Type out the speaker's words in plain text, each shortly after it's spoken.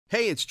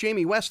Hey, it's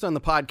Jamie West on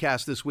the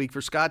podcast this week for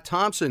Scott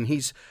Thompson.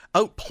 He's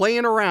out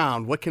playing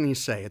around. What can you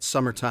say? It's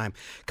summertime.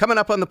 Coming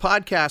up on the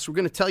podcast, we're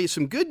going to tell you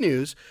some good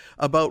news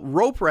about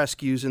rope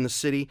rescues in the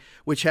city,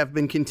 which have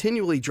been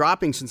continually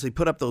dropping since they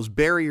put up those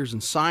barriers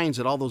and signs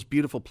at all those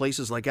beautiful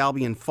places like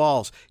Albion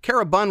Falls.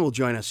 Kara Bunn will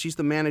join us. She's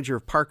the manager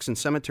of parks and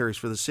cemeteries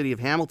for the city of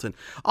Hamilton.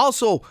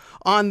 Also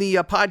on the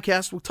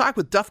podcast, we'll talk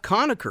with Duff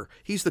Conacher.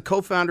 He's the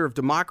co-founder of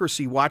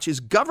Democracy Watch. Is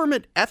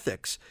government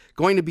ethics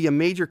going to be a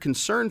major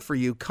concern for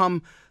you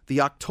come the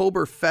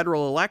October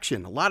federal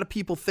election? A lot of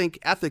people think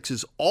ethics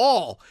is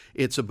all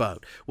it's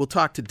about. We'll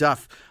talk to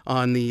Duff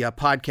on the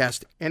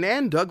podcast. And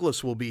Ann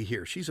Douglas will be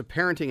here. She's a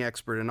parenting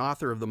expert and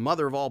author of the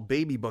Mother of All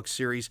Baby books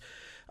series.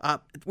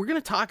 We're going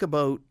to talk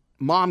about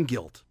mom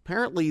guilt.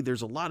 Apparently,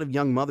 there's a lot of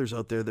young mothers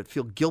out there that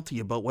feel guilty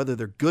about whether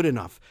they're good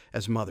enough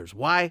as mothers.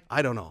 Why?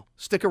 I don't know.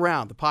 Stick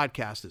around. The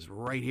podcast is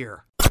right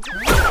here.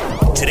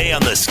 Today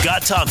on the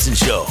Scott Thompson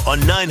Show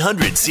on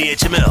 900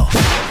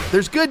 CHML.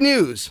 There's good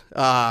news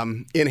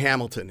in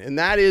Hamilton, and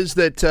that is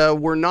that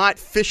we're not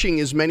fishing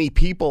as many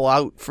people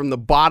out from the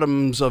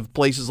bottoms of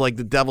places like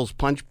the Devil's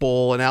Punch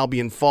Bowl and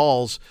Albion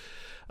Falls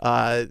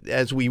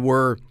as we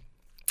were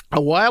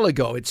a while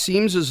ago. It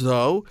seems as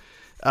though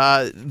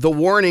the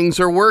warnings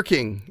are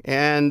working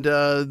and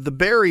the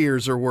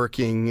barriers are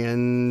working,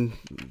 and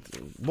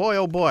boy,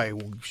 oh boy,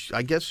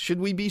 I guess should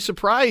we be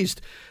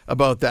surprised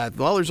about that?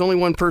 Well, there's only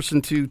one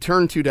person to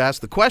turn to ask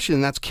the question,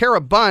 and that's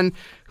Kara Bunn,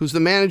 who's the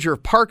manager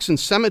of parks and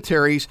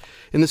cemeteries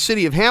in the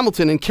city of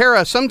Hamilton. And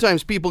Kara,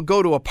 sometimes people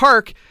go to a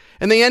park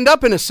and they end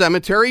up in a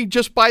cemetery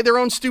just by their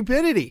own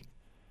stupidity.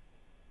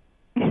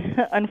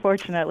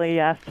 Unfortunately,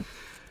 yes.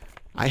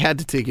 I had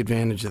to take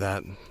advantage of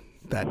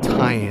that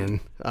tie-in.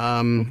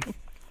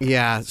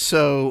 Yeah,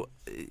 so,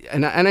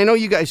 and I know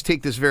you guys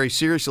take this very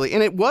seriously,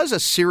 and it was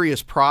a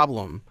serious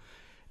problem,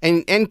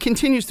 and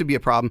continues to be a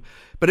problem,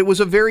 but it was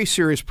a very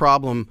serious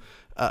problem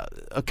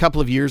a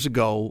couple of years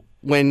ago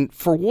when,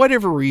 for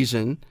whatever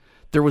reason,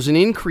 there was an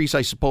increase,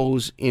 I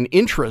suppose, in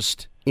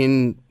interest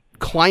in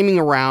climbing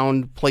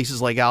around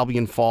places like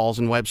Albion Falls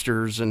and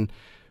Webster's and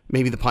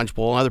maybe the Punch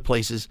Bowl and other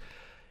places,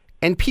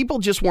 and people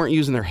just weren't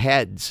using their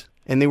heads,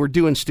 and they were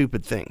doing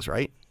stupid things,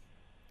 right?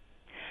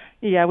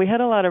 Yeah, we had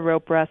a lot of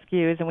rope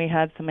rescues, and we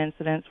had some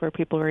incidents where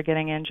people were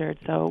getting injured,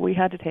 so we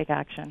had to take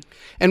action.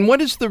 And what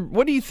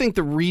do you think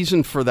the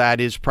reason for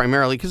that is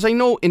primarily? Because I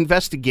know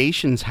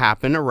investigations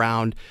happen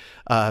around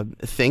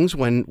things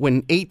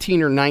when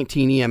 18 or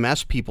 19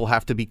 EMS people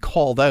have to be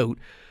called out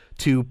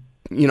to,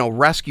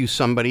 rescue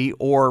somebody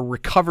or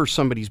recover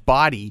somebody's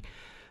body.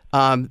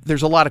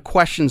 There's a lot of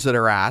questions that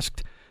are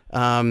asked.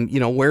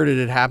 Where did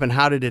it happen?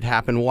 How did it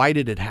happen? Why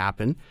did it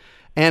happen?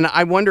 And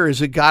I wonder,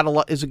 has it got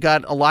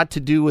a lot to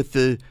do with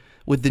the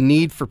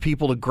need for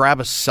people to grab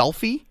a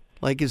selfie?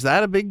 Like, is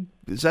that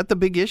the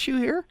big issue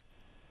here?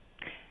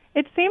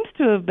 It seems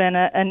to have been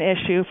an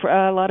issue. For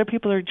a lot of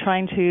people are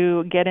trying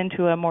to get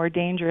into a more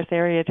dangerous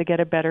area to get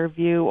a better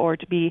view, or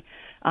to be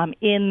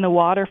in the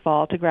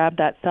waterfall to grab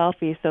that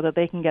selfie so that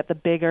they can get the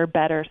bigger,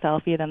 better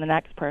selfie than the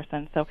next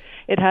person. So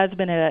it has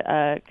been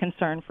a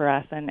concern for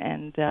us,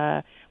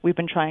 and we've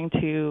been trying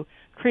to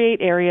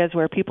create areas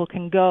where people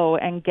can go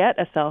and get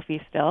a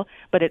selfie still,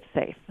 but it's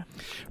safe.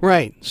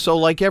 Right. So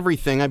like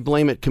everything, I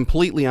blame it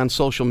completely on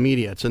social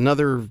media. It's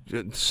another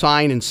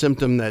sign and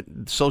symptom that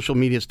social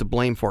media is to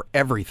blame for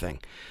everything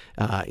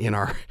in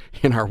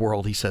our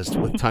world, he says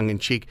with tongue in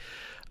cheek.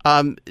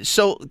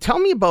 So tell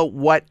me about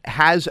what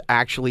has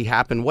actually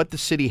happened, what the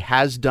city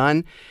has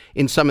done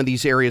in some of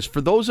these areas.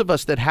 For those of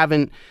us that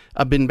haven't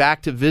been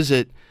back to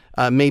visit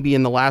maybe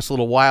in the last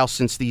little while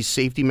since these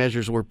safety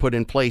measures were put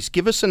in place,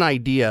 give us an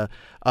idea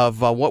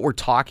of what we're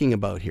talking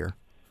about here.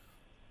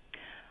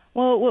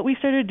 Well, what we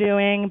started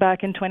doing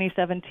back in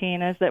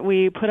 2017 is that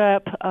we put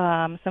up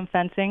some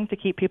fencing to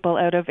keep people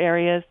out of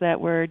areas that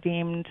were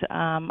deemed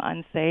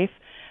unsafe,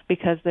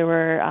 because there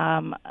were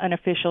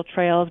unofficial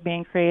trails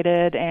being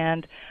created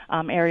and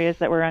areas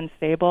that were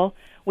unstable.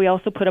 We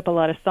also put up a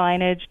lot of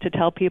signage to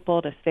tell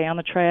people to stay on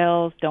the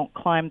trails, don't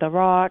climb the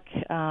rock,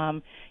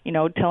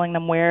 telling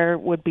them where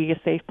would be a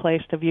safe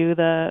place to view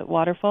the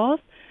waterfalls.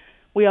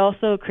 We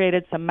also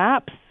created some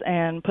maps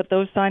and put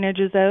those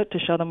signages out to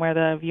show them where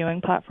the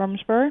viewing platforms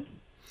were.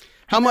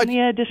 How much? The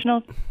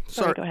additional...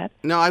 Sorry, go ahead.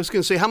 No, I was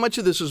going to say, how much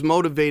of this was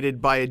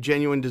motivated by a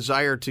genuine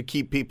desire to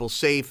keep people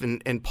safe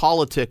and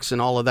politics and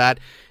all of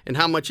that, and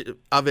how much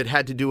of it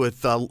had to do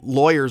with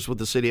lawyers with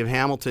the city of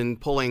Hamilton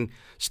pulling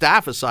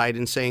staff aside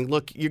and saying,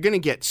 look, you're going to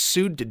get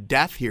sued to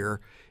death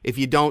here if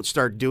you don't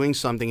start doing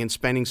something and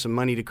spending some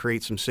money to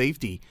create some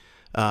safety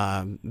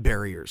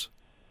barriers?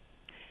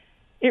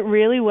 It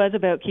really was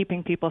about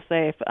keeping people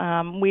safe.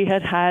 We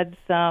had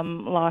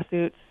some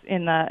lawsuits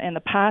in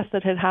the past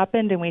that had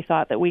happened, and we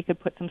thought that we could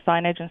put some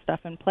signage and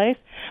stuff in place.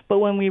 But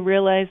when we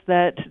realized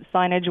that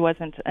signage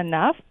wasn't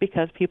enough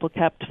because people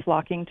kept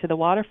flocking to the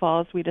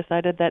waterfalls, we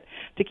decided that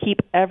to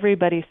keep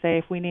everybody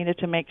safe, we needed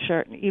to make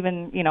sure,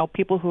 even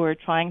people who are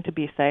trying to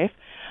be safe,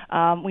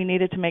 we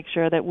needed to make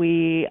sure that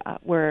we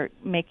were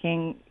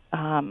making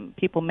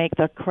people make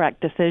the correct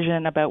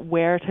decision about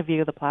where to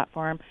view the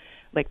platform.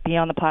 like be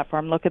on the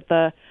platform, look at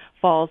the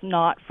falls,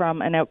 not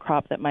from an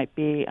outcrop that might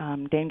be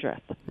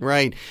dangerous.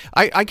 Right.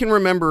 I can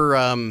remember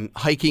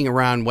hiking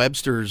around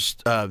Webster's.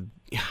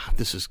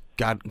 This has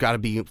got to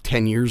be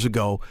 10 years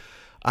ago,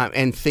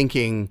 and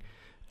thinking,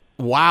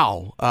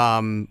 wow,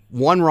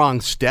 one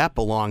wrong step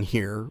along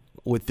here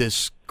with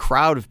this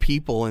crowd of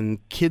people and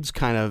kids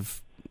kind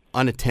of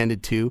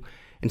unattended to,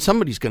 and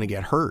somebody's going to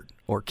get hurt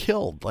or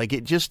killed. Like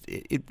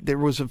there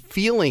was a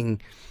feeling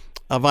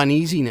of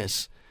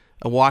uneasiness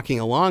walking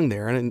along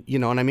there, and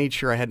I made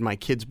sure I had my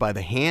kids by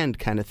the hand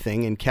kind of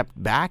thing and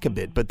kept back a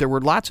bit. But there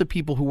were lots of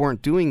people who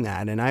weren't doing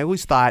that, and I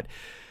always thought,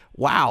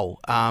 wow,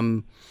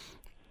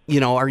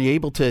 are you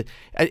able to,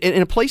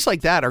 in a place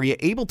like that, are you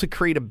able to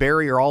create a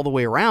barrier all the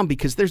way around?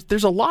 Because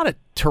there's a lot of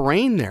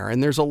terrain there,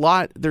 and there's a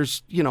lot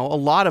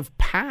of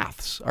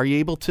paths. Are you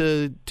able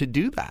to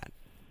do that?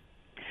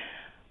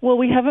 Well,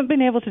 we haven't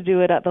been able to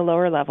do it at the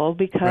lower level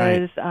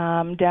because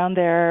down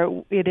there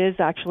it is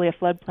actually a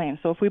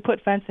floodplain. So if we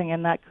put fencing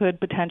in, that could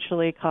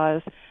potentially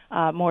cause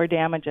more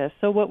damages.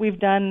 So what we've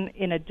done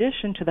in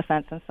addition to the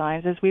fence and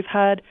signs is we've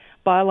had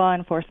bylaw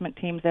enforcement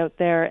teams out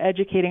there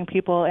educating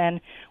people and,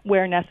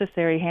 where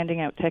necessary, handing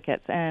out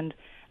tickets and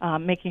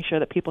making sure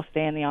that people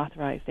stay in the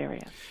authorized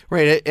area.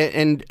 Right.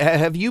 And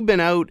have you been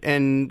out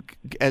and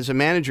as a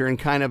manager and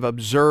kind of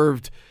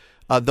observed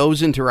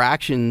those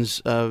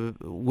interactions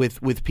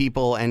with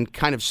people and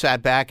kind of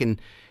sat back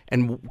and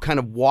kind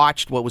of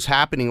watched what was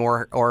happening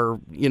or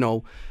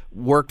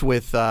worked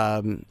with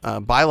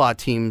bylaw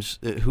teams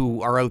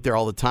who are out there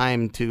all the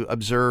time to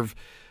observe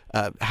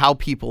how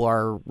people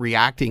are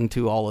reacting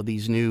to all of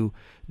these new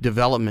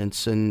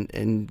developments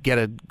and get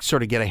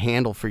a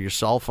handle for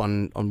yourself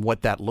on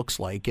what that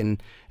looks like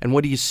and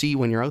what do you see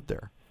when you're out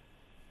there?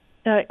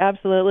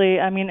 Absolutely.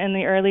 I mean, in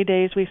the early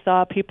days, we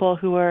saw people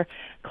who were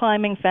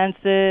climbing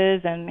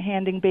fences and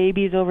handing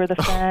babies over the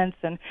fence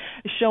and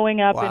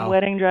showing up in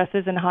wedding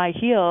dresses and high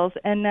heels.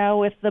 And now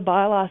with the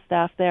bylaw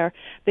staff there,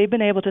 they've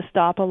been able to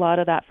stop a lot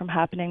of that from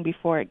happening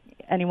before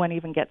anyone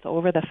even gets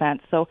over the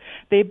fence. So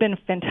they've been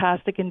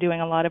fantastic in doing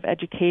a lot of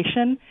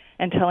education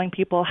and telling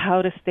people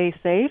how to stay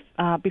safe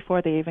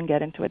before they even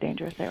get into a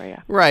dangerous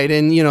area. Right,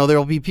 and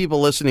there'll be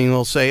people listening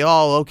who'll say,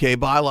 "Oh, okay,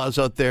 bylaws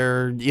out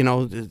there,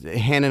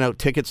 handing out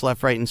tickets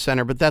left, right, and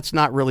center," but that's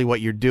not really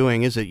what you're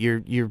doing, is it?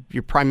 Your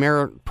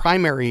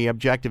primary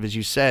objective, as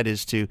you said,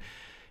 is to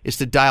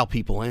dial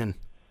people in.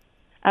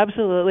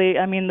 Absolutely.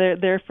 I mean,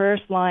 their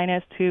first line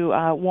is to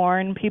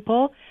warn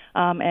people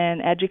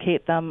and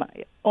educate them.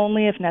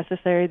 Only if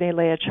necessary, they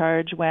lay a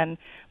charge when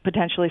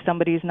potentially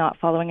somebody's not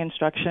following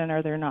instruction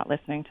or they're not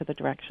listening to the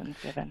directions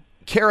given.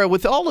 Kara,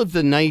 with all of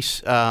the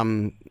nice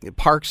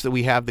parks that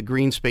we have, the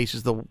green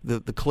spaces,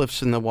 the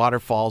cliffs and the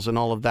waterfalls and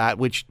all of that,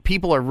 which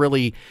people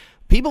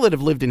that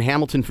have lived in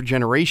Hamilton for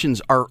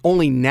generations are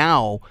only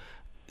now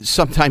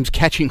sometimes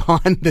catching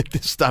on that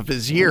this stuff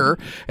is here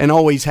and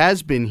always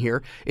has been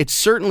here. It's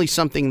certainly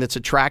something that's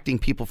attracting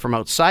people from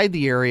outside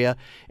the area,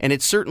 and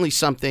it's certainly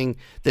something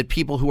that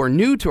people who are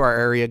new to our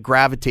area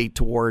gravitate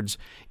towards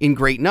in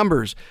great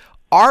numbers.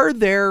 Are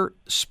there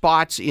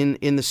spots in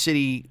the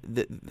city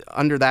that,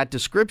 under that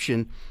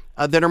description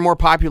that are more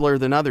popular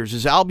than others?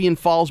 Is Albion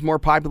Falls more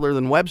popular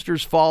than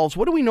Webster's Falls?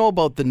 What do we know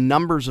about the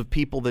numbers of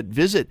people that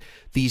visit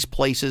these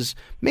places,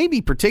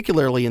 maybe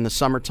particularly in the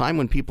summertime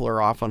when people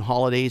are off on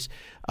holidays,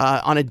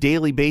 on a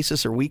daily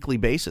basis or weekly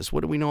basis?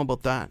 What do we know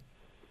about that?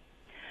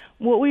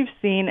 What we've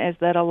seen is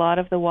that a lot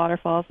of the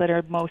waterfalls that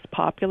are most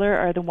popular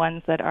are the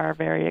ones that are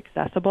very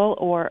accessible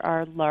or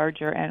are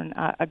larger and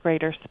a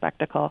greater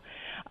spectacle.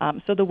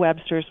 So the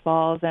Webster's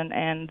Falls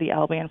and the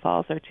Albion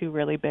Falls are two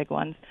really big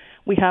ones.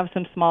 We have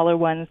some smaller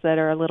ones that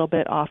are a little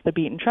bit off the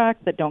beaten track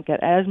that don't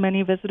get as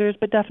many visitors,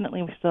 but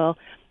definitely we still,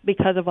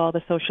 because of all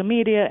the social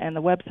media and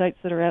the websites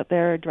that are out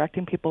there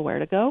directing people where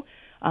to go,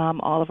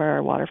 all of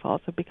our waterfalls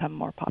have become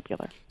more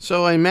popular.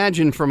 So I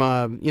imagine from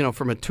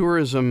a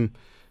tourism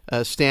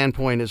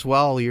standpoint as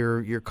well,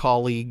 your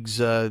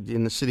colleagues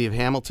in the city of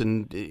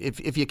Hamilton,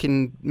 if you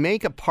can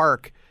make a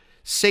park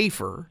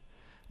safer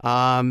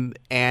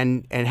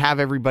and have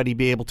everybody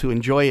be able to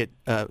enjoy it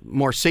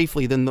more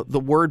safely, then the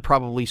word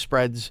probably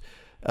spreads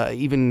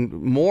even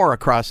more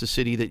across the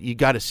city that you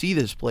got to see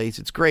this place.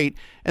 It's great,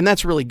 and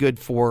that's really good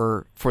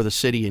for the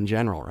city in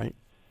general, right?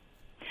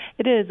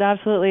 It is,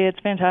 absolutely. It's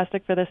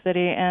fantastic for the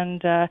city.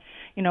 And,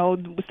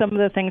 some of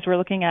the things we're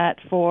looking at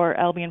for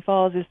Albion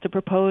Falls is to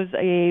propose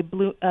a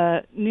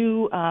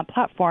new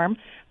platform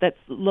that's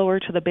lower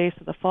to the base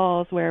of the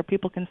falls where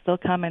people can still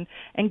come and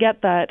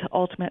get that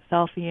ultimate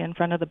selfie in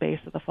front of the base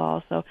of the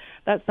falls. So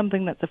that's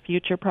something that's a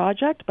future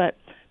project, but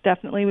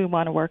definitely we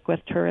want to work with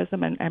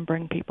tourism and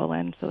bring people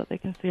in so that they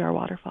can see our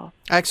waterfalls.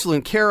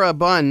 Excellent. Kara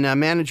Bunn,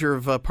 manager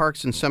of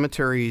Parks and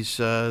Cemeteries,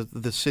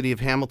 the city of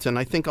Hamilton.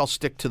 I think I'll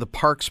stick to the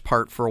parks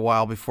part for a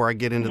while before I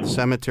get into the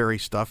cemetery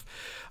stuff.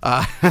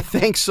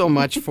 Thanks so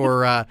much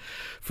for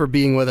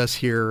being with us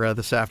here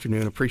this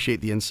afternoon.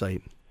 Appreciate the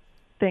insight.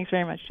 Thanks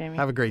very much, Jamie.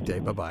 Have a great day.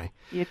 Bye-bye.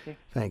 You too.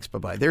 Thanks.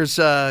 Bye-bye. There's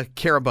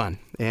Kara Bunn.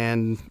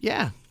 And,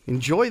 yeah,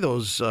 enjoy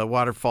those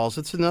waterfalls.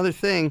 That's another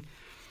thing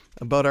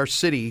about our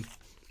city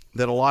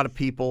that a lot of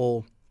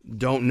people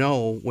don't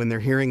know when they're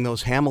hearing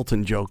those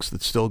Hamilton jokes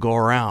that still go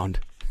around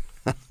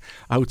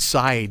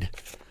outside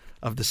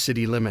of the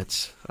city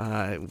limits.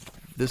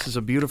 This is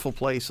a beautiful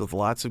place with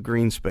lots of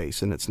green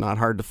space, and it's not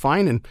hard to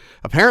find. And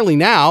apparently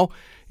now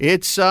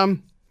it's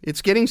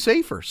getting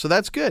safer, so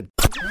that's good.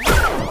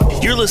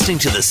 You're listening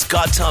to the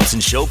Scott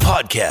Thompson Show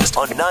podcast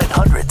on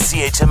 900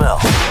 CHML.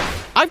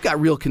 I've got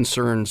real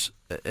concerns,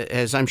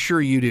 as I'm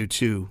sure you do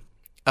too,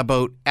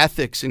 about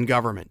ethics in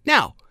government.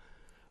 Now,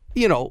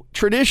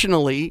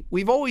 traditionally,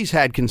 we've always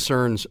had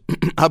concerns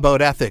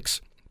about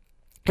ethics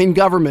in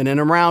government and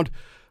around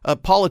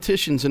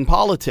politicians and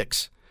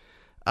politics.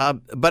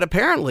 But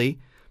apparently,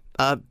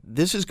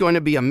 this is going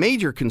to be a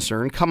major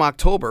concern come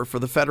October for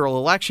the federal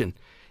election.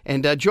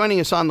 And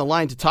joining us on the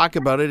line to talk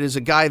about it is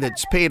a guy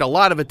that's paid a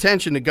lot of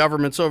attention to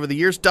governments over the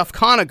years, Duff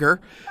Conacher,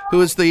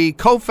 who is the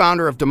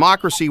co-founder of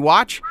Democracy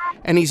Watch,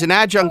 and he's an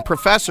adjunct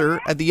professor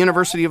at the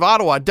University of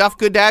Ottawa. Duff,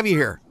 good to have you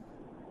here.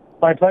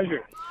 My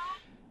pleasure.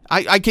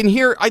 I can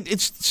hear,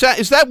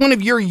 is that one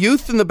of your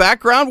youth in the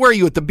background? Where are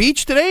you, at the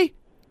beach today?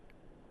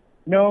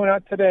 No,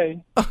 not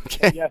today.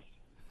 Okay. Yes.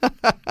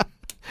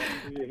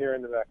 You hear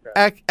in the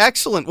background.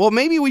 Excellent. Well,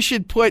 maybe we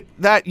should put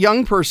that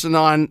young person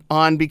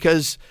on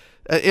because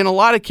in a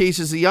lot of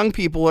cases, the young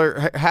people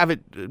have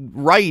it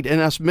right, and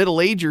us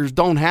middle-agers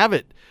don't have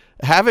it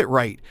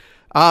right.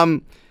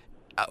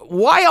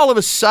 Why all of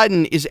a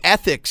sudden is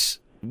ethics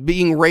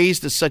being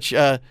raised as such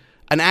an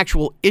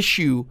actual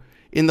issue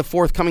in the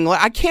forthcoming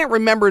election? I can't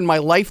remember in my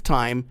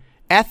lifetime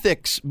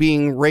ethics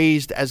being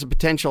raised as a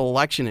potential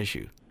election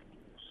issue.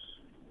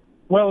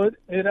 Well,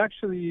 it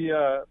actually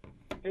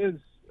is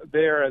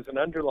there as an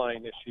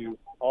underlying issue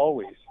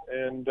always,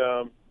 and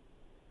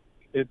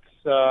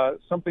it's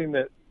something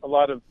that a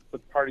lot of the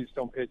parties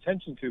don't pay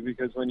attention to,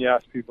 because when you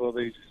ask people,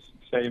 they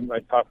say my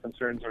top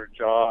concerns are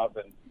job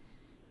and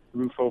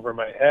roof over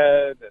my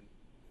head, and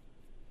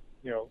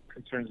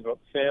concerns about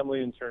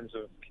family in terms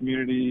of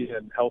community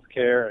and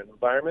healthcare and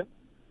environment.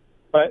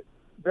 But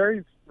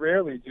very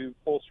rarely do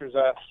pollsters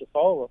ask the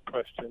follow-up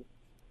question,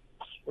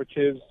 which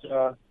is,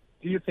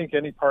 do you think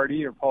any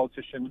party or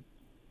politician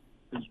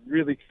is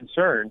really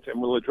concerned and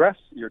will address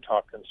your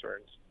top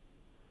concerns?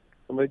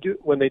 And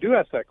when they do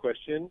ask that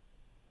question,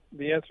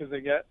 the answers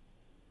they get,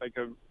 like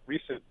a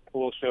recent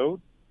poll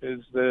showed,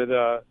 is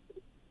that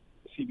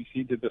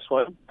CBC did this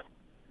one.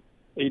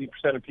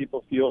 80% of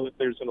people feel that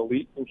there's an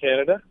elite in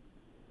Canada,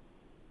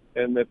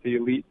 and that the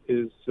elite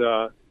is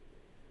the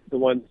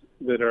ones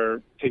that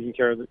are taking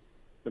care of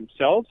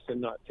themselves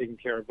and not taking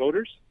care of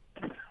voters,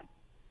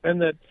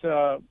 and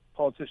that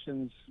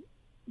politicians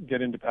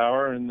get into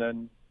power and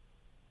then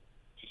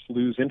just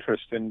lose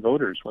interest in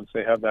voters once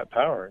they have that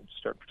power and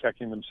start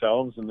protecting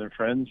themselves and their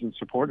friends and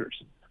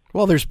supporters.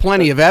 Well, there's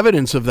plenty of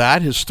evidence of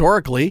that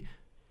historically.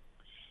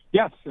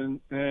 Yes, and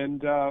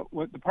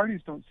what the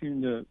parties don't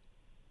seem to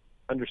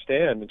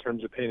understand in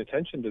terms of paying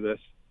attention to this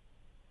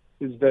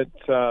is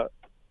that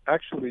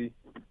actually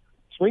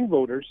swing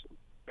voters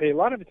pay a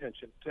lot of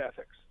attention to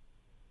ethics,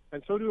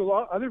 and so do a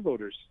lot of other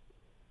voters.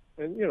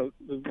 And,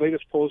 the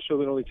latest polls show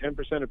that only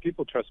 10% of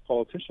people trust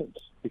politicians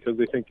because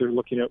they think they're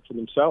looking out for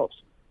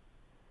themselves.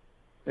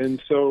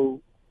 And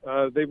so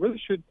they really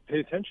should pay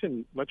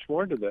attention much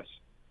more to this.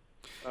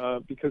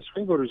 Because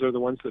swing voters are the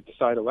ones that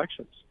decide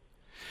elections,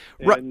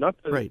 and not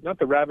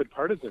the rabid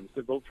partisans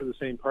that vote for the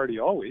same party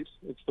always.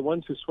 It's the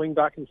ones who swing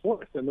back and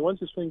forth, and the ones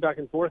who swing back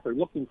and forth are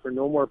looking for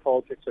no more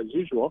politics as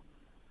usual,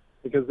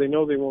 because they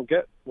know they won't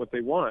get what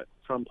they want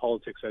from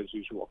politics as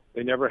usual.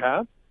 They never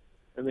have,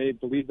 and they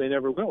believe they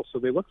never will. So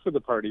they look for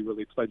the party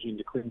really pledging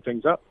to clean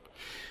things up.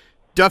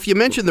 Duff, you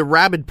mentioned the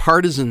rabid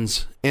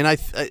partisans, and I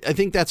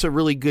think that's a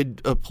really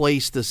good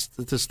place to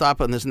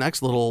stop on this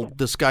next little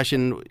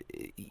discussion.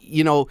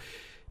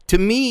 To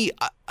me,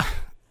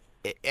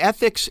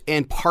 ethics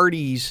and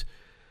parties,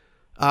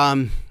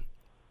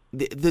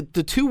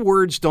 the two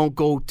words don't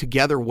go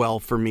together well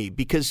for me,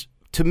 because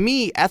to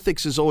me,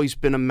 ethics has always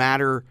been a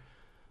matter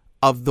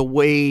of the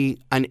way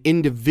an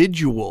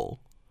individual,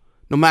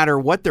 no matter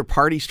what their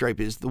party stripe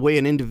is, the way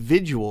an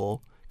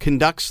individual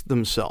conducts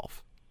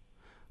themselves.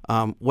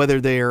 Whether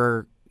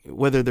they're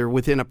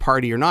within a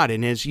party or not.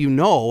 And as you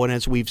know, and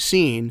as we've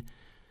seen,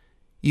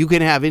 you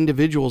can have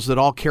individuals that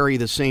all carry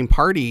the same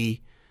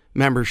party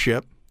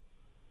membership,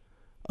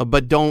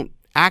 but don't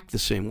act the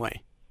same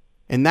way.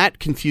 And that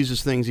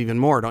confuses things even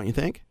more, don't you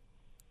think?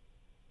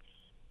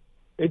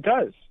 It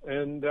does.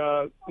 And,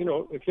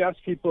 if you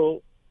ask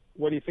people,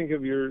 what do you think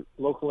of your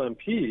local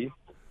MP?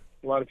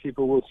 A lot of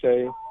people will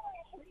say,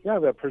 yeah,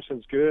 that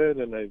person's good,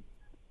 and I've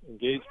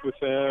engaged with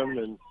them,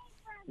 and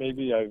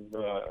maybe I've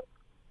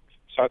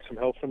sought some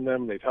help from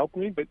them. They've helped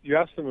me. But you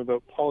ask them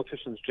about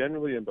politicians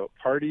generally and about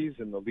parties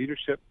and the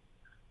leadership,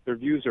 their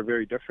views are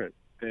very different.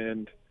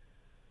 And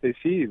they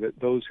see that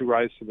those who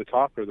rise to the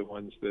top are the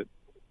ones that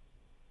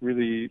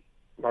really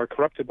are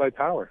corrupted by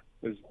power,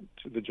 is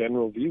to the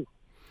general view.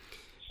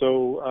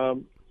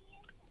 So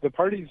the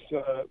parties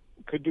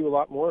could do a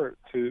lot more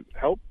to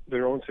help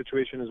their own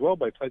situation as well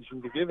by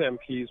pledging to give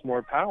MPs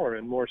more power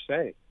and more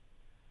say.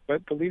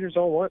 But the leaders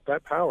all want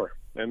that power.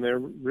 and they're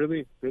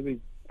really, really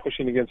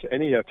pushing against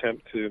any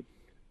attempt for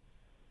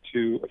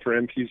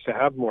MPs to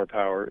have more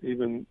power.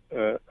 Even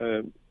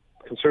a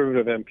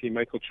Conservative MP,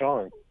 Michael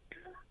Chong,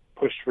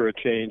 pushed for a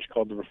change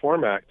called the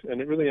Reform Act,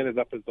 and it really ended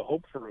up as the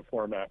Hope for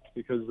Reform Act,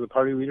 because the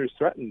party leaders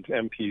threatened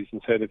MPs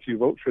and said, if you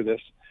vote for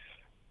this,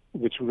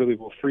 which really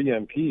will free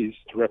MPs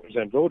to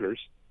represent voters,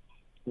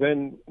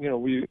 then,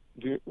 the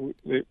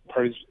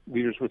party's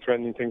leaders were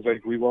threatening things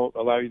like, we won't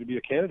allow you to be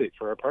a candidate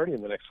for our party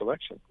in the next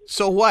election.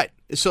 So what?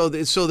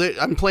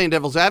 I'm playing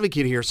devil's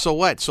advocate here. So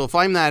what? So if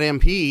I'm that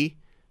MP,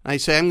 I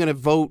say I'm going to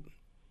vote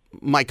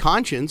my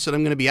conscience and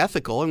I'm going to be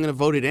ethical, I'm going to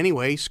vote it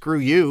anyway, screw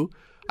you.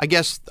 I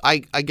guess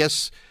I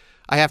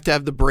have to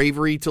have the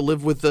bravery to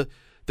live with the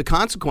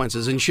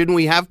consequences. And shouldn't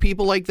we have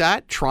people like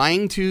that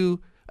trying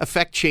to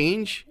affect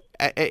change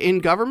in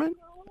government?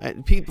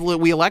 People that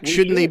we elect,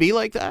 shouldn't they be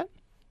like that?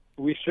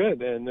 We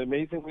should, and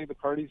amazingly, the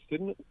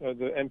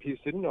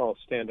MPs didn't all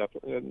stand up,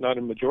 not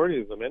a majority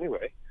of them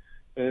anyway,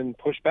 and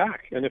push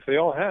back. And if they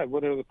all had,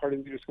 what are the party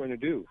leaders going to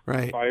do?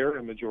 Right. Fire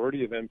a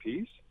majority of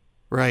MPs?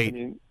 Right. I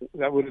mean,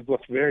 that would have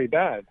looked very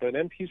bad. But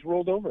MPs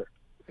rolled over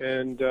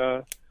and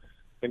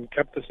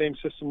kept the same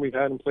system we've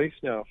had in place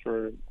now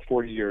for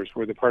 40 years,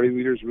 where the party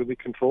leaders really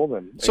control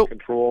them and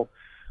control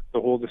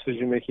the whole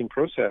decision-making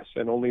process,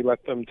 and only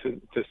let them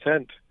to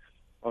dissent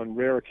on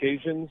rare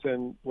occasions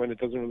and when it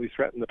doesn't really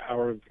threaten the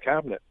power of the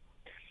cabinet.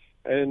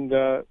 And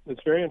it's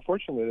very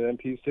unfortunate that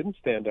MPs didn't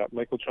stand up.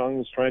 Michael Chong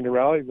was trying to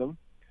rally them,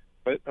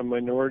 but a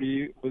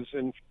minority was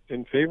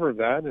in favor of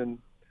that, and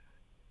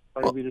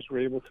party leaders were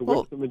able to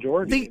whip the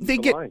majority.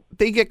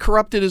 They get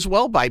corrupted as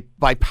well by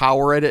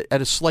power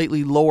at a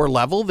slightly lower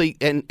level. The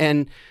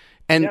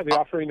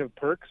offering of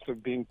perks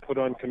of being put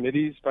on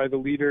committees by the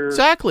leader.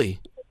 Exactly.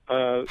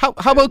 How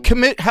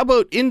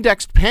about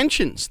indexed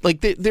pensions?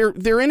 Like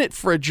they're in it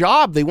for a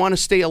job. They want to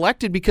stay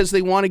elected because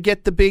they want to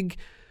get the big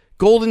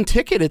golden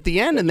ticket at the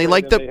end, and they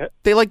like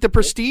the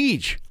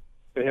prestige.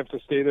 They have to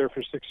stay there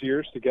for 6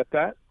 years to get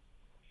that.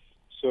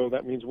 So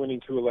that means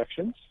winning 2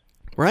 elections.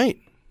 Right.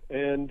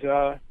 And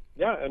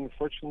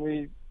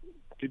unfortunately,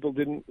 people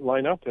didn't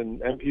line up,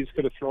 and MPs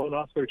could have thrown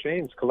off their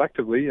chains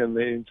collectively, and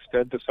they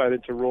instead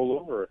decided to roll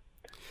over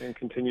and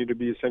continue to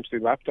be essentially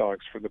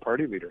lapdogs for the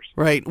party leaders.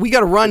 Right. We got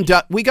to run,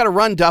 Duff.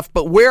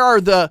 But where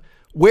are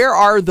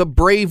the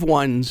brave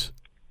ones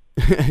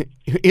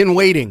in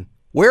waiting?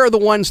 Where are the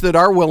ones that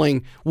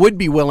would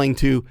be willing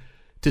to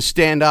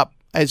stand up?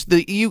 As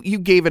you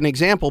gave an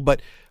example,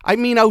 but I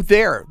mean out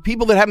there,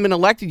 people that haven't been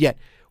elected yet.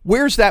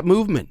 Where's that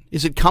movement?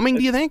 Is it coming?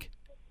 Do you think?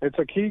 It's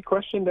a key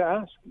question to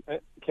ask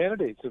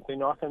candidates if they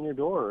knock on your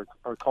door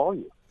or call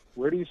you.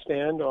 Where do you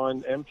stand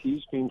on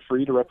MPs being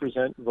free to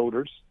represent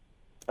voters,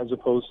 as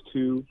opposed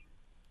to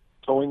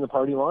towing the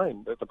party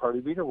line that the party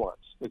leader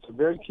wants? It's a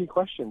very key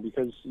question,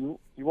 because you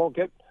won't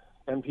get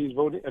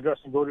MPs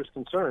addressing voters'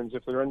 concerns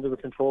if they're under the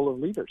control of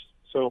leaders.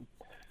 So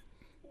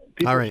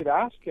people should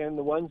ask, and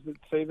the ones that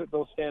say that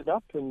they'll stand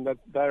up and that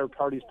our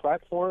party's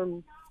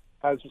platform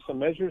has some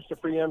measures to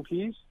free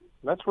MPs,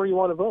 that's where you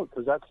want to vote,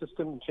 because that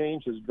system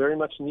change is very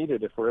much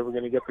needed if we're ever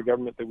going to get the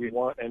government that we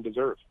want and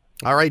deserve.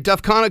 All right,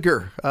 Duff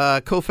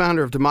Conacher,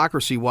 co-founder of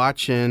Democracy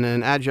Watch and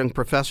an adjunct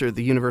professor at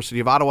the University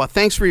of Ottawa.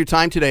 Thanks for your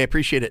time today. I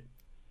appreciate it.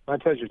 My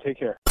pleasure. Take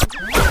care.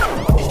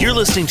 You're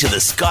listening to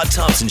the Scott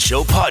Thompson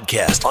Show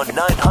podcast on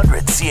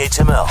 900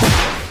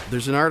 CHML.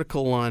 There's an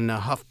article on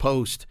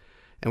HuffPost,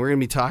 and we're going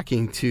to be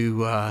talking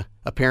to a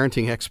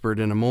parenting expert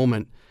in a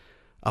moment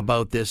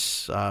about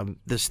this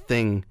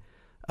thing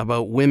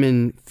about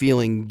women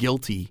feeling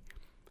guilty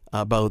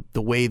about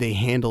the way they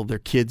handle their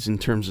kids in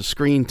terms of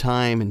screen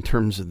time, in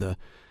terms of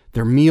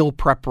their meal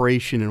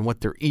preparation and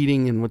what they're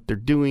eating and what they're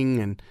doing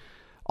and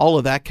all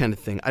of that kind of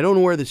thing. I don't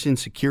know where this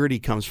insecurity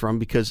comes from,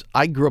 because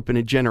I grew up in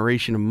a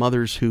generation of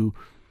mothers who,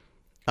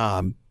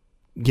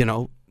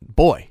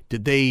 boy,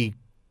 did they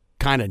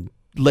kind of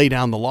lay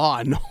down the law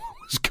and know what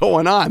was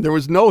going on. There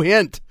was no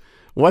hint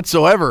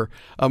whatsoever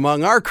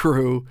among our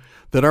crew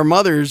that our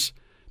mothers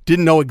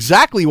didn't know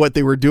exactly what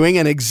they were doing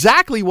and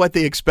exactly what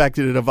they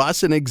expected of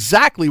us and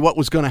exactly what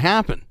was going to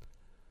happen.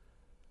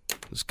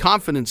 It was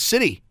Confidence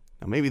City.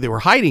 Now, maybe they were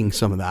hiding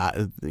some of that,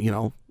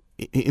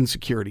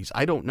 insecurities.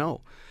 I don't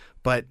know.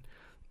 But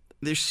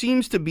there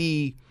seems to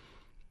be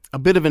a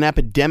bit of an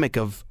epidemic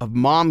of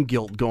mom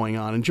guilt going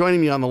on. And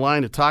joining me on the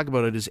line to talk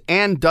about it is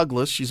Ann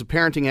Douglas. She's a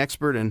parenting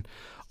expert and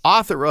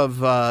author of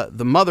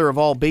the Mother of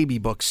All Baby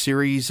Books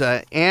series.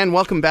 Ann,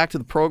 welcome back to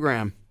the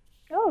program.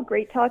 Oh,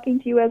 great talking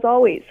to you as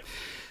always.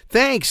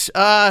 Thanks.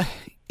 I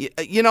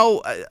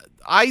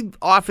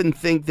often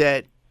think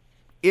that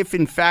if,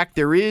 in fact,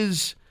 there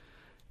is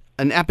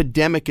an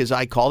epidemic, as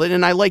I call it,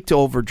 and I like to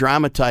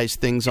over-dramatize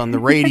things on the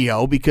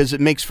radio because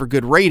it makes for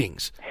good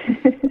ratings.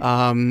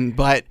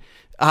 But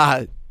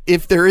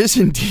if there is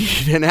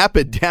indeed an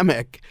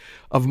epidemic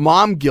of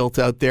mom guilt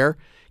out there,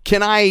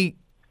 can I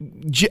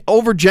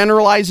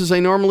overgeneralize as I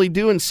normally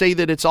do and say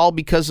that it's all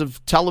because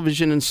of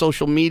television and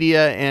social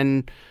media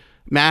and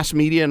mass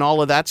media and all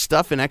of that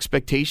stuff and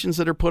expectations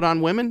that are put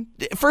on women?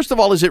 First of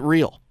all, is it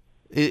real?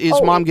 Is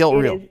mom guilt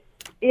real?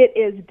 It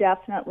is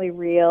definitely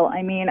real.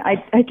 I mean,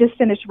 I just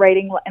finished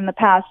writing in the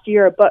past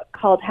year a book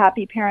called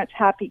Happy Parents,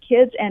 Happy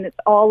Kids, and it's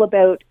all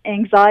about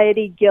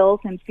anxiety,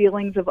 guilt, and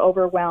feelings of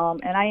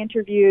overwhelm. And I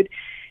interviewed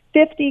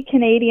 50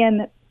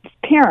 Canadian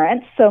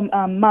parents, so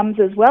moms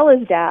as well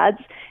as dads,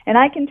 and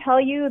I can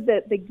tell you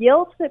that the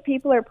guilt that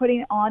people are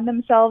putting on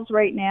themselves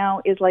right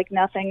now is like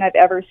nothing I've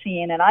ever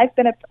seen. And I've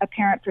been a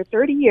parent for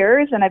 30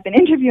 years, and I've been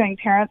interviewing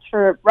parents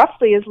for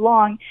roughly as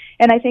long,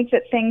 and I think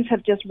that things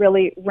have just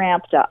really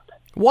ramped up.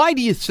 Why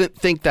do you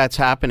think that's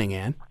happening,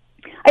 Anne?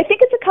 I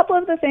think it's a couple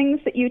of the things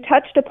that you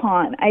touched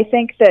upon. I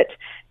think that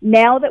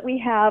now that we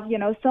have,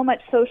 so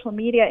much social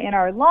media in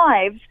our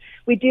lives,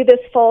 we do this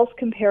false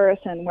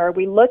comparison where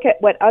we look at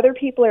what other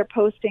people are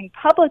posting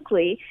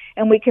publicly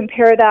and we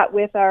compare that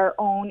with our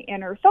own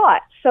inner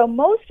thoughts. So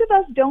most of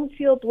us don't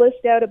feel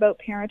blissed out about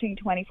parenting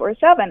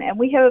 24/7, and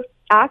we have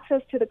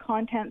access to the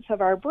contents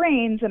of our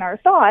brains and our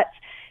thoughts.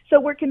 So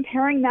we're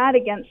comparing that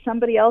against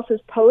somebody else's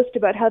post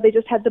about how they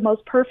just had the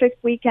most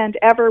perfect weekend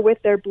ever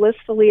with their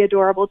blissfully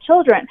adorable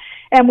children.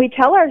 And we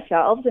tell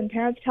ourselves, and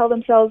parents tell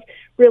themselves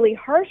really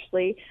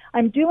harshly,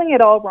 I'm doing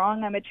it all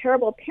wrong, I'm a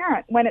terrible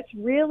parent, when it's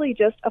really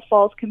just a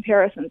false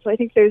comparison. So I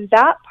think there's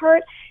that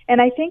part,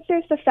 and I think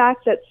there's the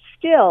fact that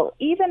still,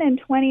 even in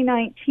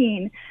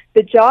 2019,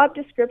 the job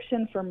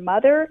description for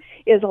mother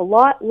is a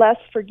lot less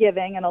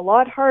forgiving and a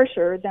lot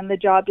harsher than the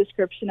job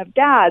description of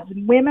dads.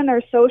 Women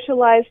are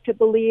socialized to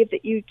believe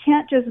that you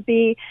can't just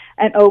be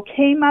an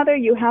okay mother,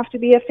 you have to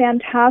be a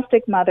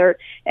fantastic mother,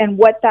 and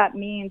what that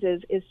means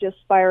is just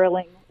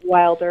spiraling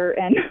wilder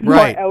and more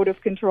out of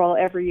control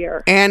every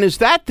year. And is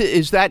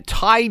that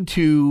tied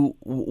to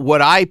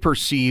what I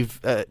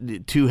perceive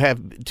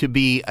to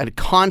be a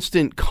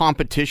constant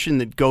competition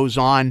that goes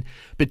on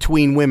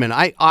between women?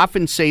 I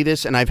often say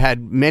this, and I've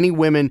had many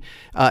women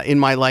in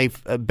my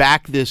life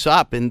back this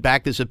up and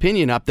back this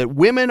opinion up, that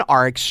women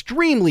are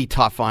extremely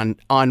tough on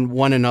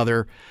one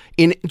another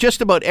in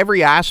just about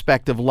every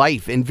aspect of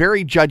life and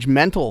very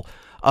judgmental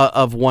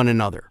of one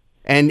another.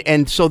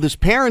 And so this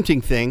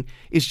parenting thing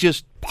is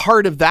just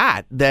part of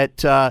that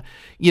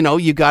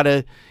you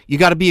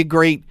gotta be a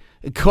great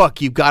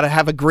cook, you've got to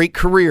have a great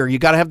career, you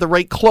got to have the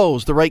right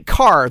clothes, the right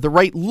car, the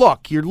right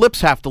look, your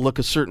lips have to look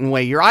a certain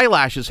way, your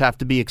eyelashes have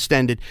to be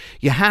extended,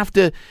 you have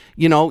to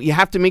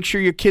make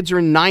sure your kids are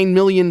in 9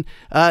 million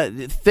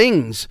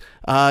things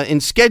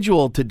and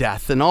scheduled to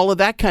death and all of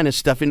that kind of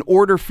stuff in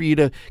order for you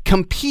to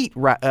compete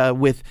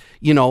with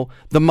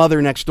the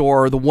mother next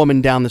door or the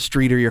woman down the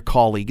street or your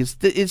colleague.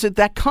 Is it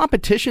that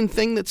competition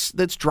thing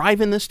that's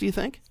driving this, do you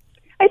think?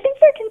 I think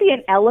there can be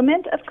an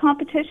element of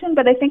competition,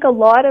 but I think a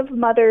lot of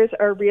mothers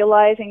are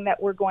realizing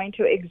that we're going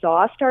to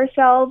exhaust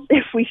ourselves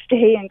if we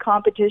stay in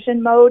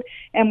competition mode,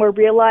 and we're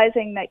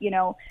realizing that,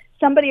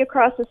 somebody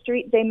across the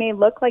street, they may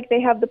look like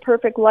they have the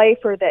perfect life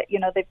or that,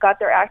 they've got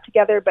their act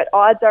together, but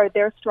odds are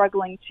they're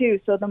struggling too.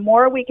 So the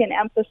more we can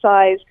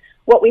emphasize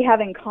what we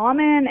have in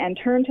common and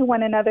turn to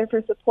one another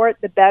for support,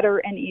 the better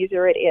and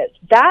easier it is.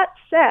 That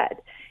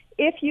said,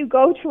 if you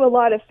go to a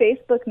lot of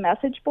Facebook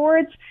message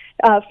boards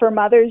for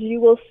mothers, you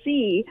will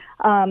see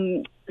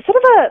sort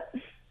of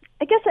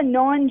a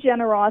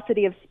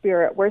non-generosity of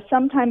spirit where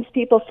sometimes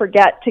people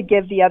forget to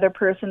give the other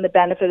person the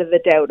benefit of the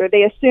doubt, or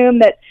they assume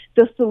that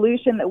the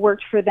solution that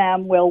worked for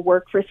them will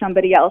work for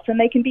somebody else. And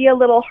they can be a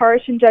little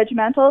harsh and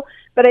judgmental,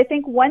 but I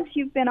think once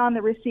you've been on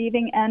the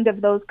receiving end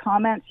of those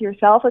comments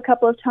yourself a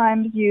couple of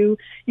times, you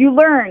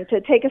learn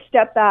to take a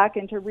step back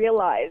and to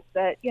realize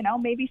that,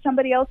 maybe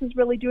somebody else is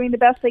really doing the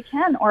best they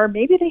can, or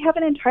maybe they have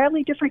an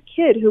entirely different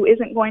kid who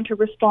isn't going to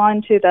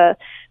respond to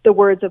the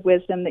words of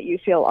wisdom that you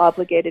feel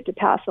obligated to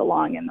pass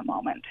along in the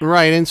moment.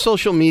 Right, and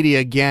social media,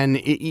 again,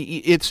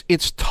 it's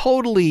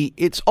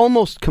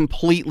almost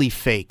completely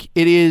fake.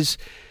 It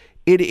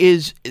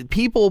is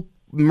people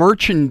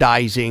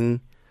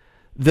merchandising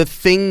the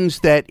things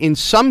that in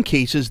some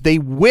cases they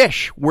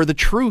wish were the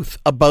truth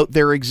about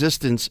their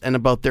existence and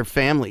about their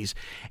families.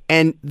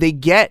 And they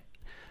get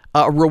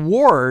a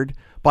reward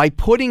by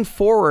putting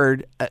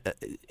forward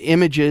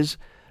images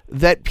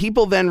that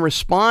people then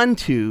respond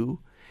to,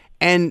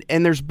 and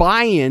there's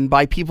buy-in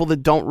by people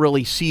that don't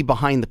really see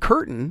behind the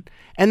curtain,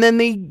 and then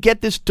they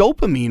get this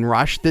dopamine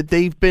rush that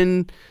they've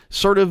been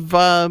sort of,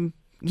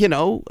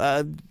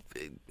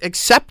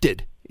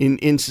 accepted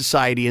in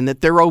society, and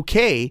that they're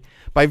okay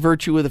by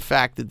virtue of the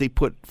fact that they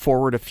put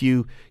forward a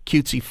few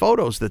cutesy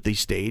photos that they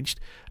staged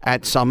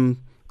at some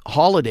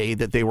holiday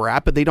that they were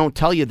at, but they don't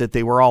tell you that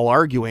they were all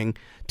arguing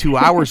 2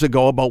 hours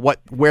ago about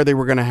where they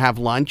were going to have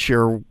lunch,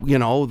 or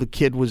the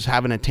kid was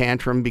having a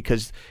tantrum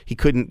because he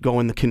couldn't go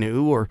in the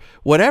canoe or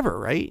whatever,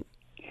 right?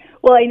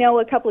 Well, I know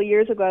a couple of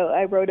years ago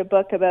I wrote a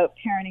book about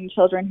parenting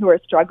children who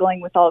are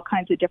struggling with all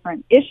kinds of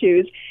different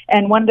issues,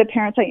 and one of the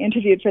parents I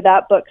interviewed for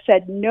that book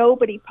said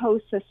nobody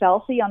posts a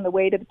selfie on the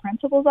way to the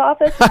principal's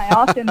office, and I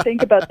often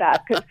think about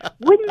that, because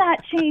wouldn't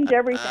that change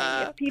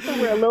everything if people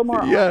were a little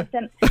more honest?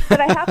 But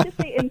I have to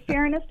say, in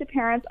fairness to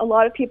parents, a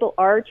lot of people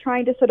are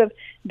trying to sort of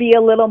be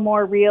a little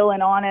more real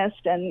and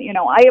honest. And, you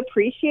know, I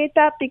appreciate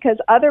that, because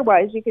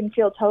otherwise you can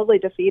feel totally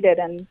defeated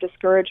and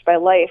discouraged by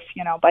life,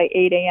 you know, by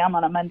 8 a.m.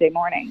 on a Monday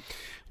morning.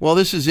 Well,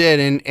 this is it.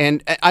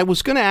 And I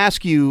was going to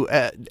ask you,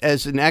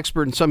 as an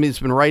expert and somebody that's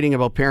been writing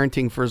about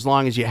parenting for as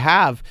long as you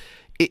have,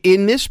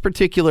 in this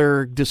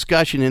particular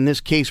discussion, in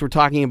this case, we're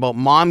talking about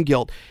mom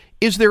guilt.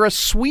 Is there a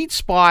sweet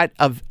spot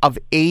of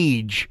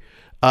age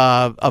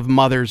of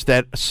mothers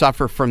that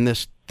suffer from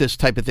this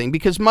type of thing?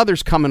 Because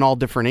mothers come in all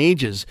different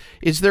ages.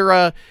 Is there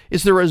a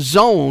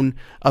zone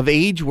of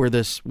age where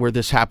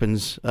this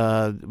happens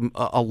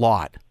a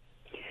lot?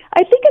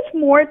 I think it's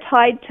more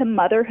tied to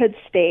motherhood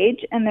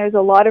stage, and there's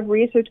a lot of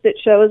research that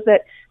shows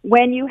that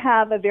when you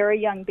have a very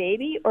young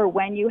baby or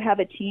when you have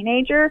a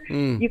teenager,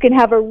 you can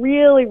have a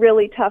really,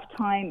 really tough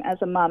time as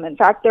a mom. In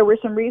fact, there were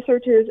some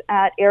researchers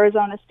at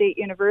Arizona State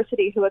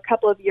University who a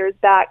couple of years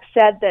back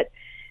said that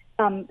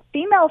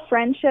female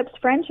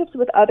friendships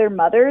with other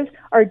mothers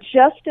are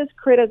just as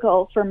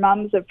critical for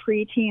moms of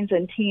preteens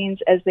and teens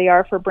as they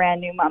are for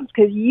brand new moms,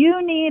 because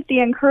you need the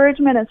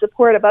encouragement and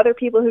support of other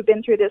people who've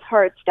been through this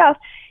hard stuff,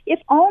 if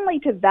only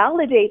to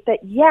validate that,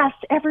 yes,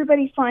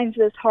 everybody finds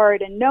this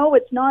hard, and no,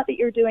 it's not that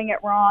you're doing it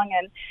wrong,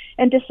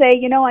 and to say,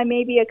 you know, I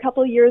may be a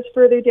couple years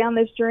further down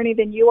this journey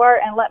than you are,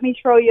 and let me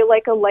throw you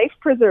like a life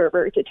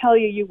preserver to tell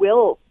you you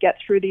will get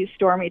through these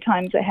stormy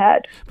times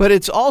ahead. But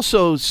it's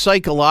also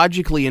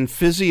psychologically and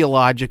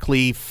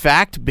physiologically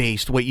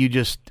fact-based, what you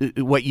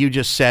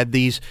just said,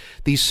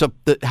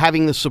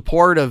 having the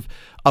support of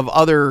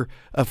other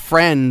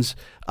friends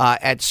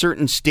at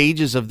certain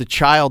stages of the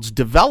child's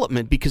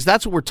development, because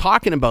that's what we're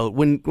talking about.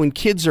 When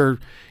kids are,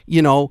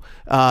 you know,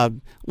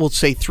 we'll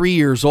say 3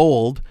 years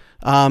old,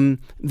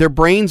 their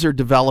brains are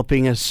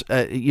developing as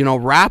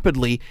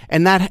rapidly,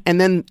 and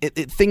then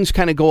things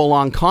kind of go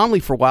along calmly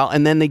for a while,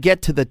 and then they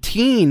get to the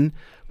teen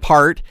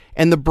part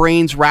and the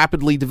brain's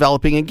rapidly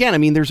developing again. I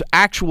mean, there's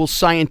actual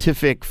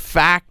scientific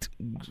fact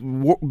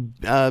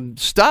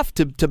stuff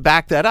to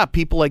back that up.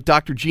 People like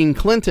Dr. Jean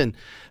Clinton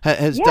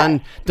has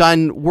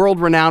done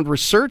world-renowned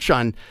research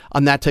on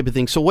that type of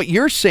thing. So what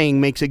you're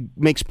saying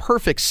makes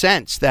perfect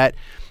sense, that,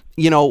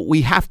 you know,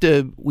 we have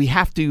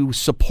to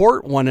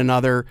support one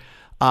another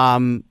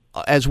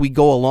as we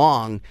go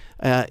along.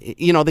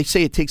 You know, they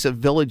say it takes a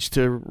village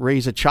to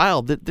raise a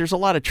child. There's a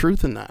lot of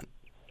truth in that.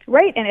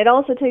 Right, and it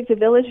also takes a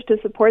village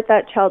to support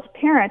that child's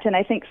parent, and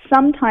I think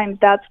sometimes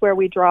that's where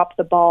we drop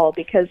the ball,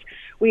 because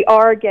we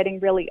are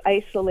getting really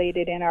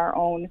isolated in our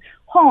own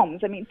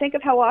homes. I mean, think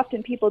of how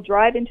often people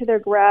drive into their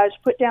garage,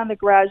 put down the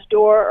garage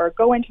door, or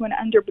go into an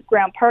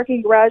underground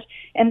parking garage,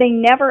 and they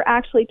never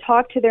actually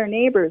talk to their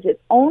neighbors.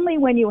 It's only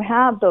when you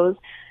have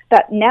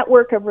that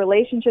network of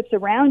relationships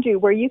around you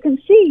where you can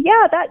see,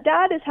 yeah, that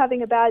dad is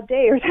having a bad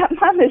day, or that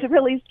mom is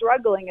really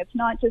struggling. It's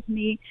not just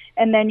me.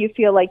 And then you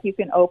feel like you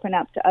can open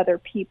up to other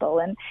people.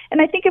 And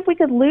I think if we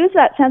could lose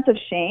that sense of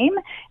shame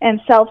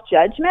and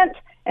self-judgment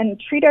and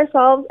treat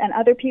ourselves and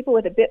other people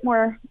with a bit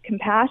more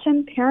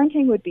compassion,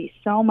 parenting would be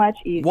so much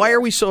easier. Why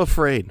are we so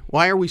afraid?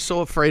 Why are we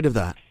so afraid of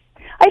that?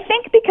 I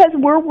think because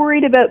we're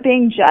worried about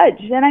being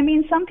judged. And I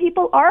mean, some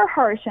people are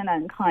harsh and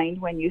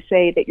unkind when you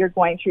say that you're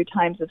going through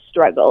times of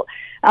struggle.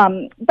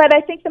 But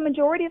I think the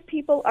majority of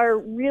people are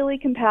really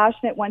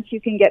compassionate once you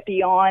can get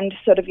beyond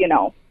sort of, you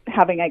know,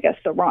 having, I guess,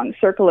 the wrong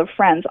circle of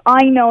friends.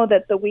 I know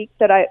that the week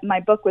that my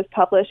book was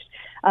published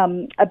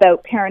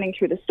about parenting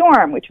through the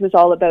storm, which was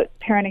all about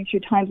parenting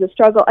through times of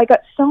struggle, I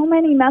got so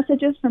many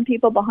messages from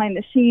people behind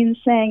the scenes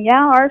saying,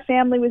 yeah, our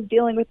family was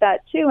dealing with that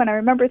too. And I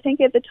remember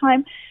thinking at the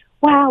time,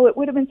 wow, it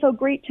would have been so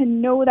great to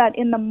know that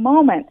in the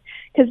moment,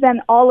 because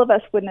then all of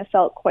us wouldn't have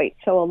felt quite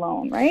so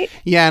alone, right?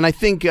 Yeah, and I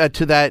think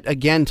to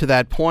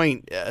that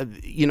point,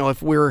 you know,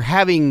 if we're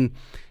having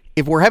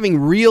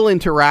real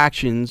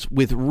interactions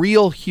with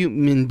real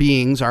human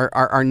beings,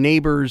 our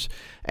neighbors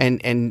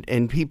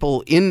and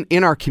people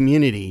in our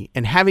community,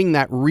 and having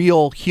that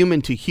real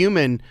human to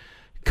human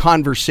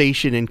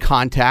conversation and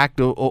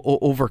contact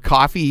over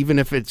coffee, even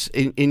if it's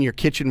in your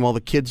kitchen while the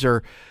kids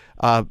are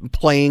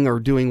playing or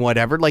doing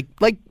whatever, like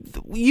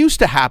used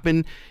to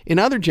happen in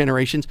other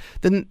generations,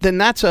 then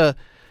that's a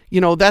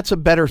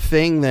better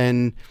thing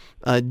than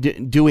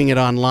doing it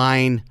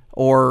online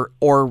or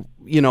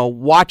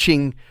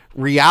watching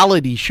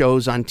reality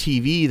shows on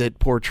TV that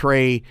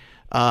portray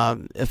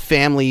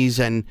families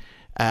and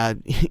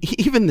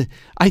even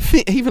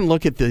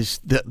look at this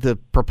the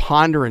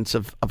preponderance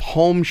of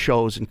home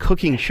shows and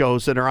cooking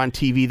shows that are on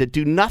TV that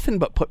do nothing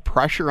but put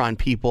pressure on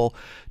people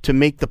to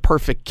make the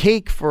perfect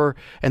cake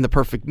and the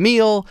perfect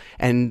meal,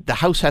 and the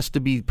house has to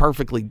be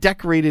perfectly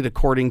decorated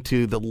according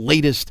to the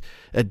latest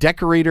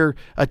decorator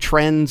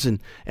trends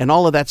and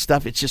all of that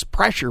stuff. It's just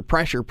pressure,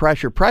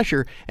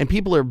 and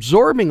people are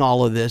absorbing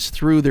all of this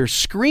through their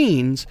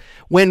screens,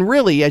 when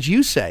really, as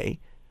you say,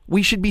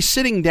 we should be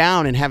sitting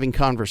down and having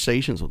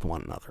conversations with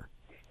one another.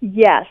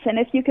 Yes, and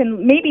if you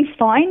can maybe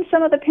find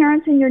some of the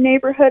parents in your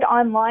neighborhood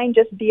online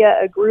just via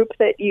a group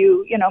that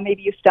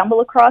maybe you stumble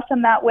across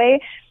them that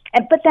way,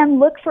 But then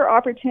look for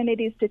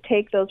opportunities to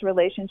take those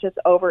relationships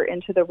over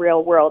into the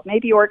real world.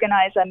 Maybe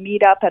organize a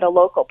meetup at a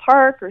local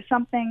park or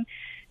something.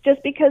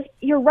 Just because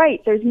you're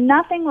right, there's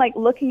nothing like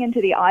looking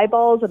into the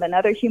eyeballs of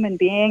another human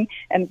being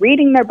and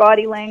reading their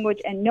body language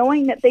and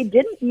knowing that they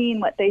didn't mean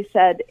what they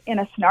said in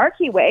a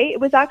snarky way. It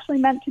was actually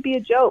meant to be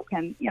a joke,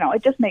 and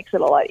it just makes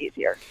it a lot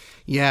easier.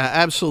 Yeah,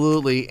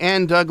 absolutely.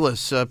 Ann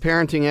Douglas,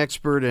 parenting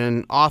expert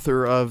and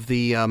author of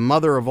the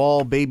Mother of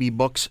All Baby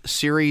Books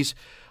series.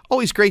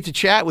 Always great to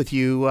chat with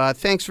you.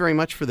 Thanks very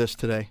much for this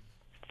today.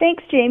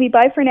 Thanks, Jamie.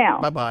 Bye for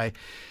now. Bye-bye.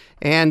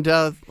 And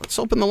let's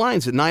open the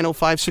lines at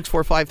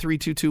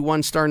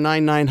 905-645-3221, star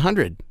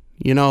 9900.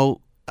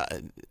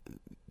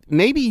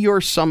 Maybe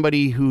you're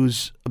somebody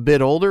who's a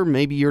bit older.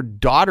 Maybe your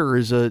daughter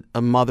is a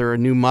mother, a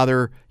new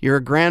mother. You're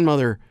a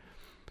grandmother.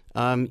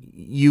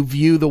 You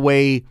view the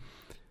way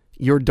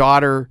your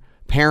daughter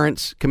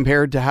parents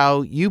compared to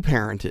how you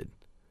parented.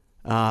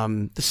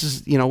 This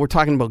is, we're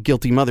talking about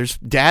guilty mothers.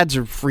 Dads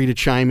are free to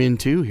chime in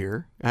too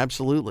here.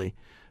 Absolutely.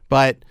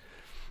 But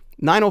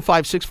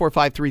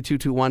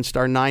 905-645-3221,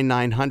 star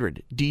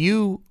 9900. Do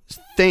you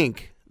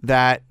think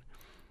that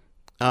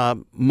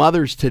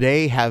mothers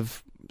today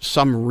have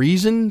some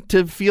reason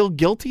to feel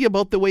guilty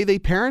about the way they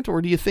parent,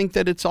 or do you think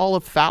that it's all a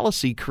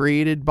fallacy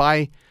created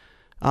by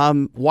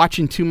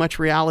watching too much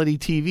reality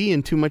TV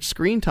and too much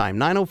screen time?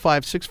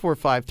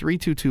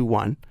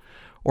 905-645-3221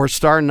 or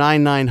star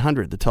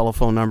 9900, the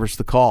telephone number's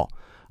the call.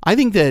 I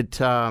think that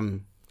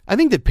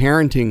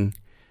parenting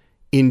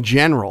in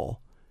general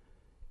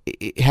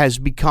it has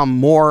become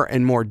more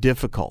and more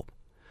difficult.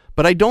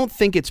 But I don't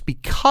think it's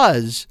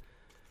because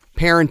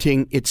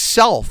parenting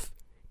itself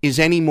is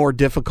any more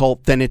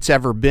difficult than it's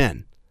ever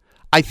been.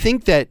 I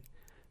think that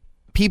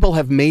people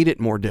have made it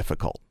more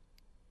difficult.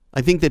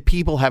 I think that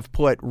people have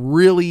put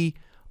really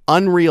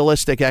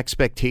unrealistic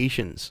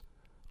expectations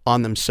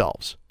on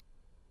themselves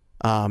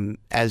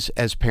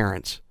as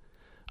parents.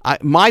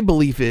 My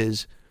belief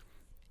is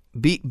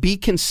be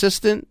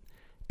consistent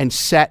and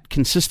set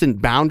consistent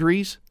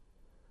boundaries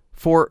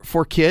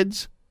for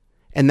kids,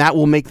 and that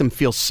will make them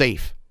feel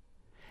safe.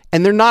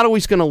 And they're not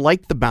always going to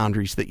like the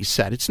boundaries that you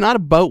set. It's not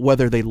about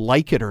whether they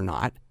like it or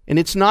not, and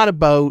it's not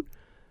about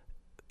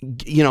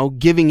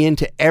giving in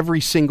to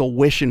every single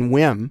wish and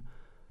whim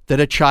that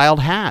a child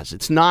has.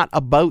 It's not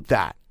about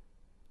that.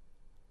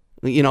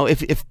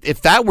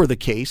 If that were the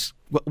case,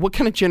 what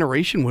kind of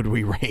generation would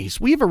we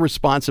raise? We have a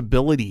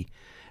responsibility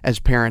as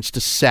parents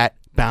to set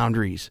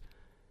boundaries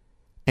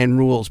and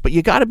rules, but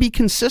you got to be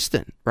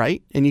consistent,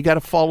 right? And you got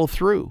to follow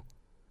through.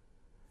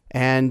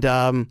 And,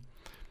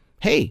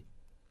 hey,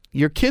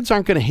 your kids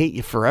aren't going to hate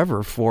you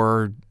forever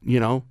for,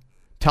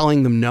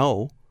 telling them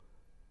no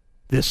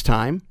this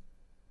time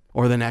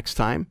or the next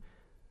time.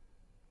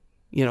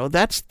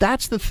 That's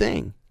the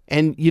thing.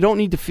 And you don't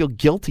need to feel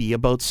guilty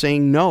about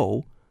saying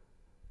no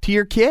to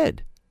your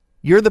kid.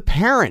 You're the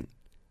parent.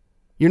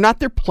 You're not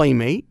their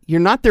playmate. You're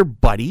not their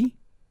buddy.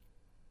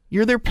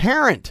 You're their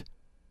parent.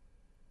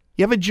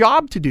 You have a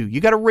job to do.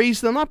 You got to raise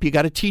them up. You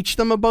got to teach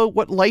them about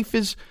what life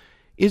is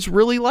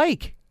really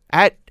like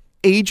at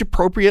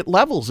age-appropriate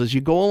levels as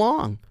you go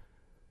along.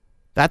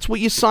 That's what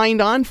you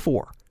signed on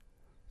for.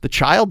 The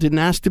child didn't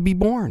ask to be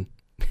born.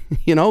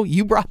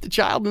 You brought the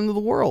child into the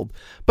world.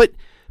 But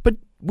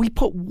we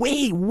put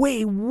way,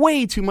 way,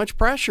 way too much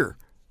pressure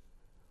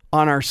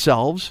on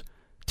ourselves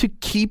to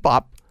keep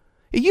up.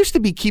 It used to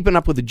be keeping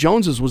up with the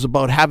Joneses was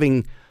about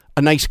having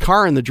a nice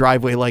car in the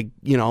driveway like,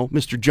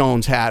 Mr.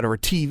 Jones had, or a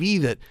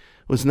TV that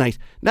was nice.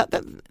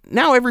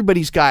 Now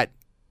everybody's got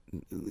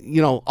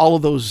all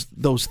of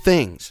those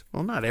things.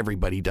 Well, not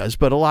everybody does,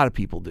 but a lot of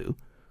people do.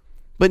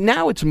 But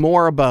now it's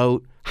more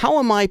about, how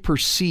am I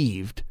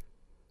perceived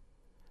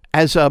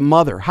as a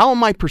mother? How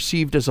am I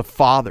perceived as a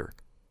father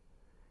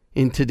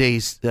in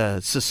today's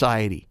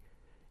society?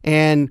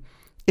 And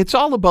it's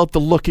all about the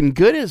looking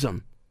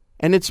goodism.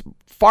 And it's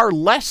far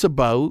less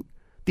about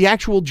the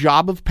actual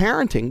job of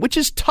parenting, which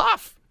is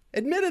tough,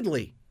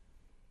 admittedly.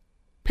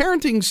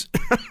 Parenting's,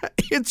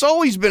 it's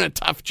always been a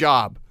tough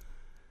job.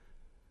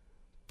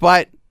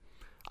 But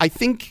I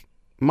think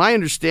my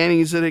understanding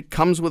is that it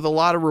comes with a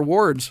lot of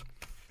rewards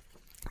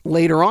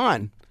later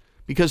on,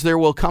 because there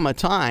will come a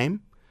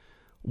time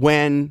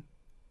when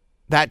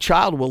that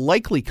child will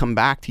likely come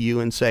back to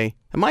you and say,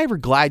 am I ever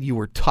glad you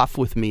were tough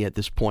with me at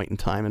this point in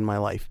time in my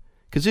life?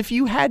 Because if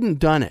you hadn't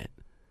done it,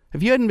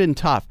 if you hadn't been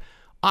tough,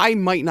 I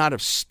might not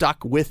have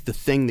stuck with the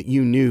thing that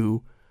you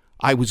knew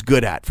I was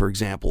good at, for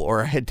example,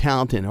 or I had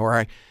talent in,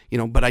 or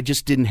but I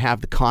just didn't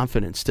have the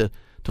confidence to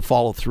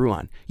follow through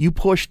on. You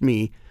pushed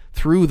me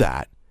through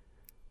that,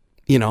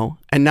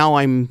 and now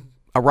I'm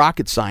a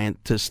rocket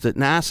scientist at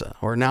NASA,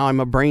 or now I'm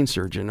a brain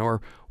surgeon, or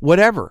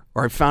whatever,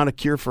 or I found a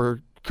cure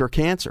for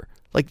cancer.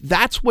 Like,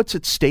 that's what's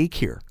at stake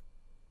here.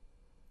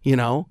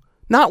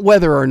 Not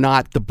whether or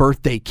not the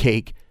birthday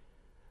cake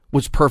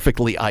was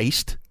perfectly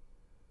iced,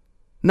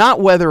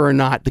 not whether or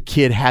not the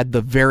kid had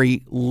the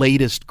very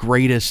latest,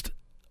 greatest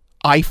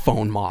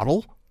iPhone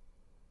model.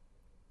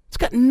 It's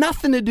got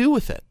nothing to do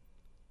with it.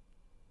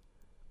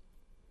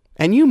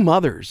 And you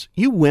mothers,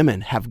 you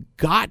women have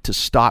got to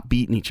stop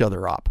beating each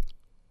other up.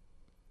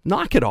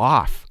 Knock it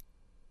off.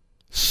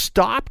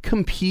 Stop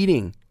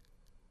competing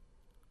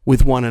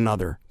with one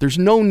another. There's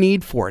no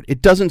need for it.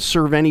 It doesn't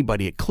serve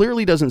anybody. It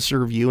clearly doesn't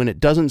serve you, and it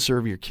doesn't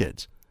serve your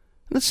kids.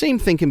 And the same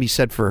thing can be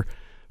said for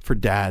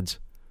dads.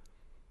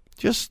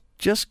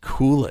 Just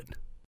cool it.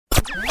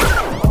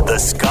 The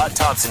Scott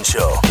Thompson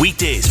Show,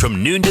 weekdays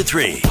from noon to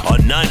 3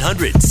 on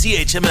 900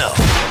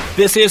 CHML.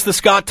 This is the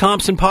Scott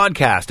Thompson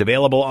Podcast,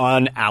 available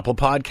on Apple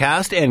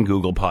Podcast and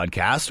Google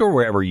Podcast, or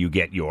wherever you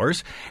get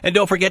yours. And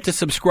don't forget to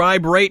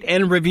subscribe, rate,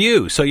 and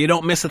review so you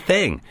don't miss a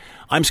thing.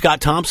 I'm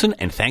Scott Thompson,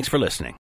 and thanks for listening.